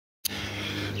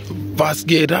Fast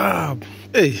get up.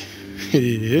 Hey.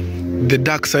 The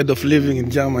dark side of living in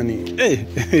Germany.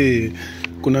 Hey.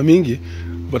 Kuna mingi,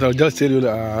 but I'll just tell you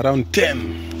around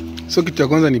 10. So kitu ya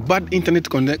kwanza ni bad internet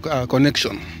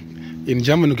connection. In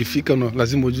Germany ukifika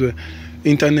lazima ujue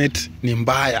internet ni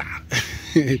mbaya.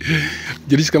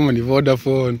 Jirishi kama ni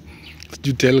Vodafone,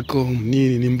 Telcom,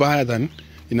 ni mbaya than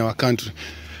in our country.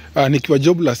 Nikiwa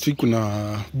job last week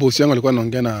kuna boss yangu alikuwa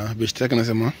anaongea na best yake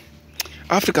anasema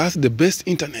Africa has the best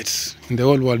internet in the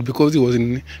whole world because he was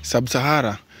in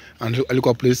Sub-Sahara and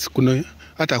alikuwa place kuna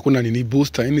hata hakuna nini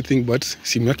booster anything but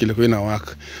simu yake ilikuwa ina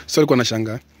work. So alikuwa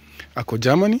anashangaa ako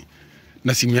Germany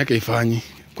na simu yake haifanyi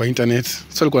kwa internet.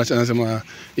 So alikuwa anasema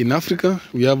in Africa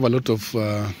we have a lot of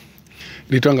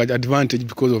return advantage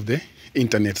because of the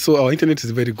internet. So our internet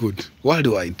is very good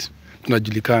worldwide.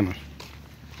 Tunajulikana.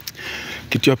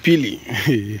 Kitu ya pili,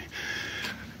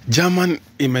 German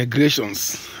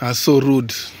immigrations are so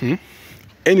rude.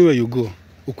 Anywhere you go,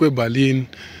 ukwe Berlin,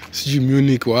 sijui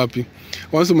Munich, wapi.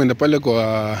 Once umeenda pale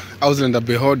kwa Ausländer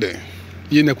Behörde,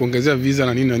 yeye na kuongezea visa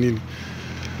na nini.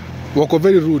 Wako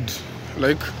very rude.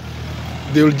 Like,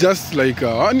 they will just like,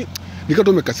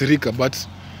 nikatu umekasirika, but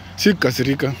si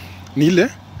kasirika. Ni ile,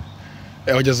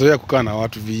 wajazoea kukaa na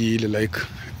watu vile, like,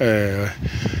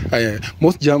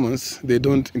 most Germans, they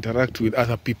don't interact with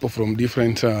other people from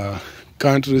different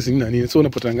countries. So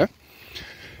unapatanga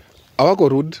hawako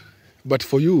rude, but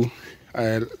for you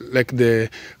like the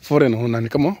foreigner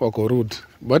kama wako rude,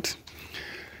 but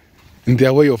in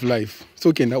their way of life. So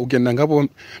ukienda ngapo,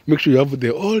 make sure you have the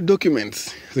all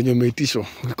documents zenye umeitishwa.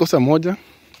 Ukikosa moja,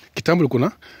 kitambo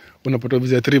kuna unapata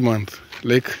visa 3 months,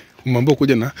 like umambo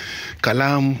kuja na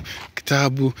kalamu,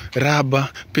 kitabu, raba,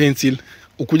 pencil.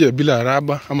 Ukuja bila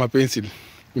raba ama pencil,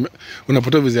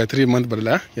 unapata visa ya 3 months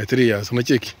badala ya 3 years.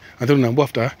 Umecheki? Until unaambiwa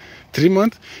after 3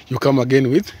 months you come again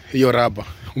with your raba.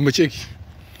 Umecheki?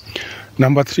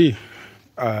 Number 3,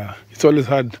 it's always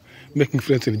hard making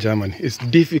friends in Germany. It's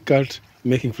difficult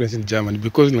making friends in Germany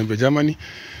because in Germany,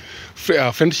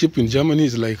 friendship in Germany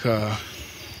is like a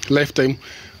lifetime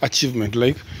achievement.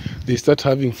 Like they start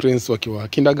having friends wakiwa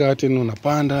kindergarten,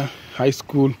 unapanda high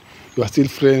school, you are still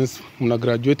friends, muna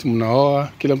graduate,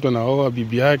 mnaoa, kila mtu anaoa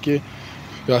bibi yake,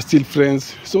 you are still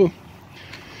friends. So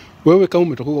wewe kama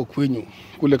umetoka kwenyu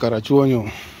kule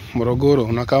Karachuonyo, Morogoro,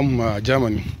 unakam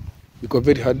Germany, it's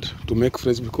very hard to make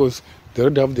friends because they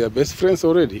already have their best friends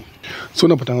already. So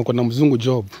unapatanga kwa na mzungu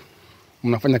job,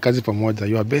 mnafanya kazi pamoja,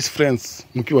 you are best friends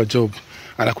mkiwa job.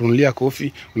 Anakunulia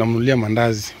coffee, unamnulia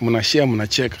mandazi, mnashare,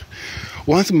 mnacheka.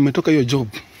 Once mmetoka hiyo job,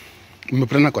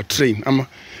 mmepatana kwa train ama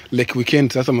like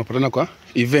weekend, sasa mmepatana kwa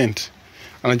event,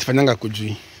 anajifanyanga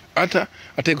kujui hata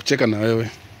kucheka na wewe.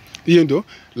 Hiyo ndio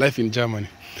life in Germany.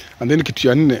 And then kitu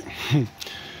ya 4,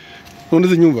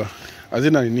 unaona nyumba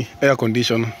hazina nini air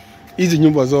conditioner. Hizi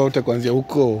nyumba zote kuanzia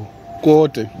huko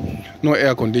kote no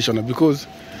air conditioner because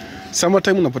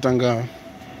summertime unapatanga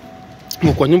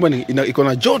kwa nyumba iko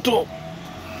na joto,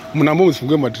 mnaamua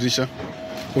msifungue madirisha,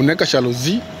 unaweka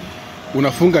shalozi,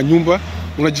 unafunga nyumba,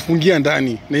 unajifungia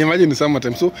ndani. Na imagine ni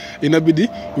summertime, so inabidi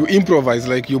you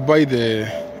improvise, like you buy the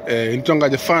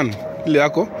the fan ile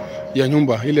yako ya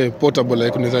nyumba, ile portable,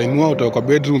 like unaweza inua utoka kwa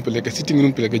bedroom peleke sitting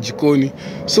room peleke jikoni.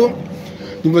 So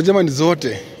nyumba Germany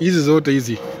zote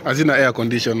hizi hazina air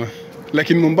conditioner.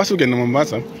 Like in Mombasa, ukienda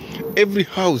Mombasa, every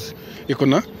house iko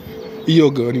na hiyo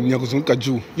gari ya kuzunguka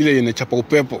juu, ile inachapa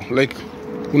upepo, like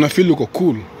una feel uko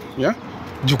cool, yeah?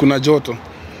 Juu kuna joto.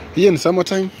 Hiyo ni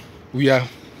summertime, we are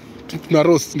tuna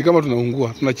roast, ni kama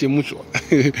tunaungua, tunachemshwa.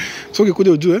 So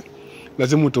ukikuja ujue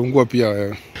lazima utaungua pia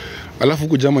wewe. Alafu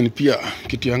huku Germany pia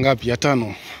kitu ya ngapi ya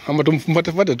 5 ama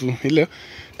tumfuate tu ile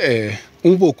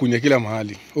umbo ukunya kila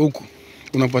mahali. Huku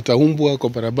unapata umbwa kwa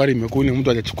barabara imekunya, mtu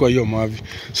hajachukua hiyo mavi.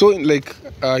 So like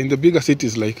in the bigger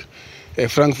cities like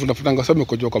Frankfurt unapatanga sababu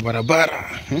imekojwa kwa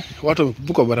barabara. Watu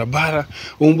wamepuka barabara,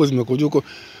 umbo zimekojwa huko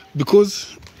because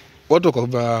watu wako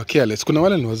careless. Kuna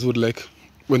wale ni wazuri, like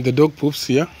when the dog poops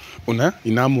here,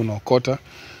 inamu unaokota,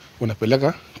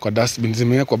 unapeleka kwa dustbin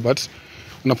zimewekwa, but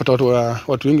unapata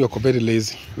watu wengi wako very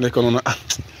lazy. Like unaona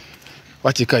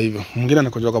wacha kaa hivyo. Mwingine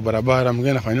anakojwa kwa barabara,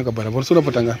 mwingine anafanywa kwa barabara. So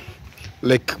unapatanga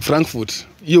like Frankfurt,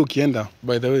 hiyo ukienda,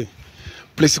 by the way,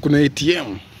 place kuna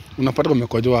ATM, unapata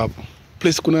wamekojwa hapo.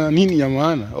 Place kuna nini ya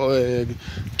maana,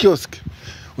 kiosk,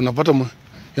 unapata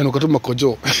yanokatu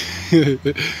makojo.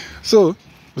 So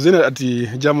uzena ati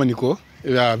Germany ko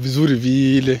ya vizuri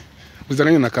vile,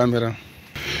 uzananya na kamera.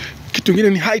 Kitu ngine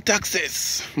ni high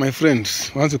taxes, my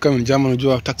friends. Once you come in Germany,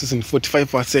 unajua taxes ni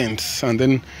 45%, and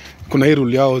then kuna hii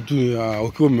rule yao tu,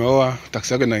 ukiwa umeoa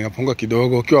tax yako inapungua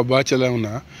kidogo, ukiwa bachelor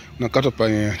unakata pa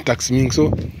tax mingi.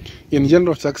 So in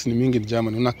general tax ni mingi in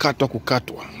Germany, unakatwa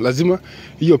kukatwa. Lazima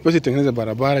hiyo pesa itengeneze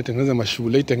barabara, itengeneze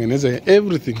mashule, itengeneze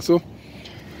everything. So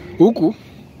huku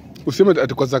useme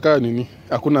ati kwa zaka nini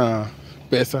hakuna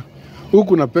pesa.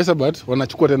 Huku na pesa but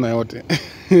wanachukua tena yote.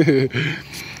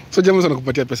 So Germany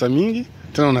wanakupatia pesa mingi,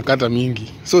 tena unakata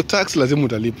mingi. So tax lazima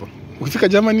utalipa. Ukifika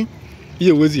Germany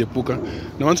hiyo huwezi epuka.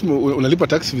 Na once unalipa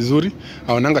tax vizuri,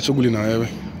 hawananga shughuli na wewe.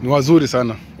 Ni wazuri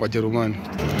sana Wajerumani.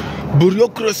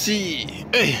 Bureaucracy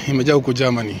imejaa huko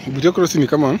Germany. Bureaucracy ni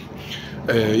kama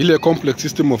ile complex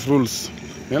system of rules.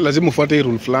 Lazima ufuate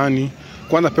rule fulani.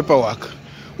 Kwanza paperwork.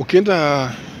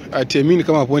 Ukienda termini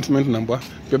kama appointment number,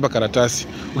 beba karatasi.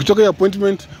 Ukitoka hiyo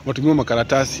appointment, unatumia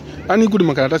makaratasi. Yaani good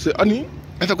makaratasi, yaani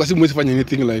hata kwa simu huwezi fanya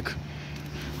anything like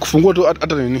kufungua tu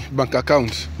hata nini bank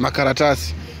account,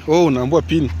 makaratasi. Unaambiwa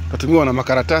pin, utatumia na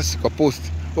makaratasi kwa post.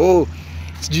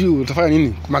 Sijui utafanya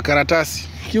nini makaratasi.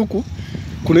 Huku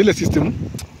kuna ile system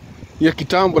ya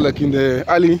kitambo like in the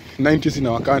early 90s in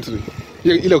our country.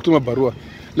 Ile kutuma barua.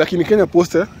 Lakini Kenya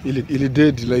Posta ili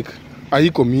dead like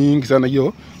haiko mingi sana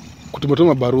hiyo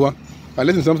kutuma barua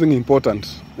unless it's something important.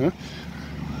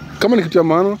 Kama ni kitu ya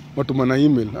maana watuma na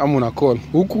email ama una call.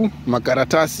 Huku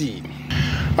makaratasi.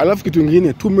 Alafu kitu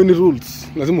kingine, too many rules.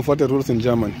 Lazima ufuate rules in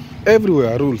Germany.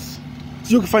 Everywhere rules.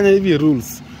 Sio ukifanya hivi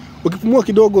rules. Ukipumua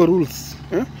kidogo rules.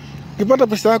 Ukipata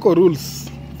pesa yako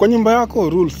rules. Kwa nyumba yako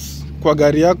rules. Kwa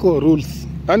gari yako rules.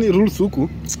 Yaani rules huku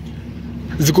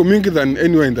ziko mingi than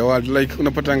anywhere in the world. Like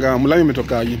unapatanga mlami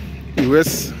umetoka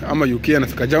US ama UK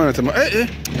anafika Germany anasema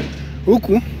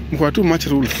huku mko too much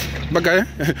rules. Mpaka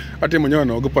hata mwenyewe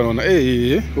anaogopa anaona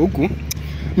huku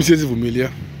msiwezi vumilia.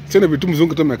 Sio vitu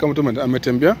mzungu tu kama mtu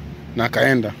ametembea na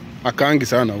akaenda. Akaangi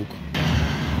sana huko.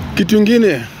 Kitu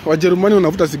kingine, Wajerumani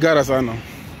wanavuta sigara sana.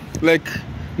 Like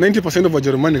 90% of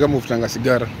Wajerumani kama uvutanga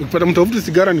sigara. Ukipata mtu avuta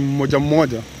sigara ni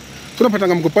mmoja.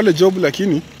 Tunapatanga mko pale job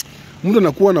lakini mtu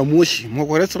anakuwa na moshi. Mko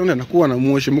kwa restaurant anakuwa na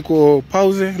moshi. Mko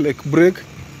pause like break,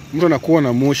 mtu anakuwa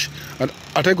na moshi.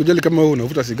 Hataki kujali kama wewe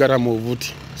unavuta sigara ama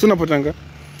uvuti. So unapatanga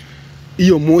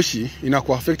hiyo moshi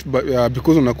inaku affect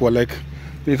because unakuwa like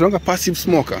inaitwa passive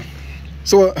smoker.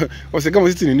 So wase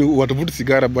kama sisi ni watavuta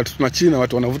sigara but tunachina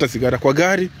watu wanavuta sigara kwa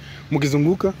gari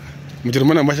mkizunguka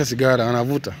Mjerumani amasha sigara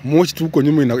anavuta moshi tu huko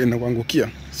nyuma inakuangukia.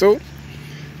 So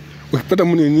ukipata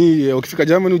mnini ukifika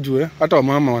Germany ujue hata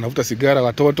wamama wanavuta sigara,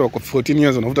 watoto wako 14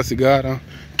 years wanavuta sigara.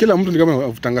 Kila mtu ni kama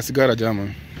anavutanga sigara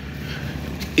Germany.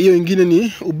 Hiyo ingine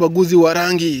ni ubaguzi wa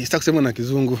rangi. Sitaki kusema na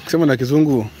kizungu. Kusema na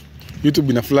kizungu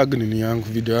YouTube ina flag nini yangu,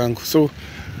 video yangu. So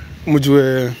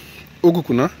mjue huku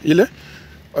kuna ile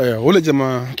ule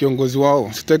jamaa kiongozi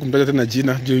wao, sitaki kumtaja tena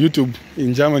jina, juu YouTube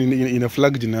in Germany ina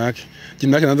flag jina yake.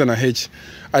 Jina yake inaanza na H.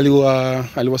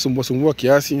 Aliwasumbua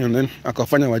kiasi and then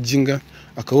akawafanya wajinga,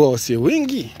 akaua wasee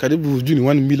wengi, karibu juu ni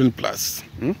 1 million plus.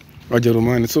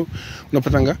 Wajerumani. So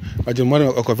unapatanga Wajerumani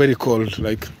wako very cold,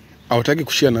 like hawataki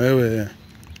kushare na wewe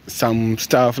some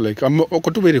stuff, like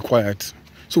wako too very quiet.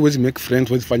 So huwezi make friends,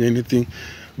 huwezi fanya anything.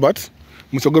 But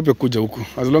msiogope kuja huku.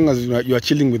 As long as you are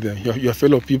chilling with your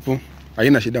fellow people,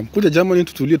 haina shida. Kuja Germany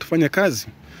tutulie tufanye kazi.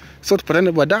 So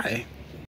tupatane baadaye.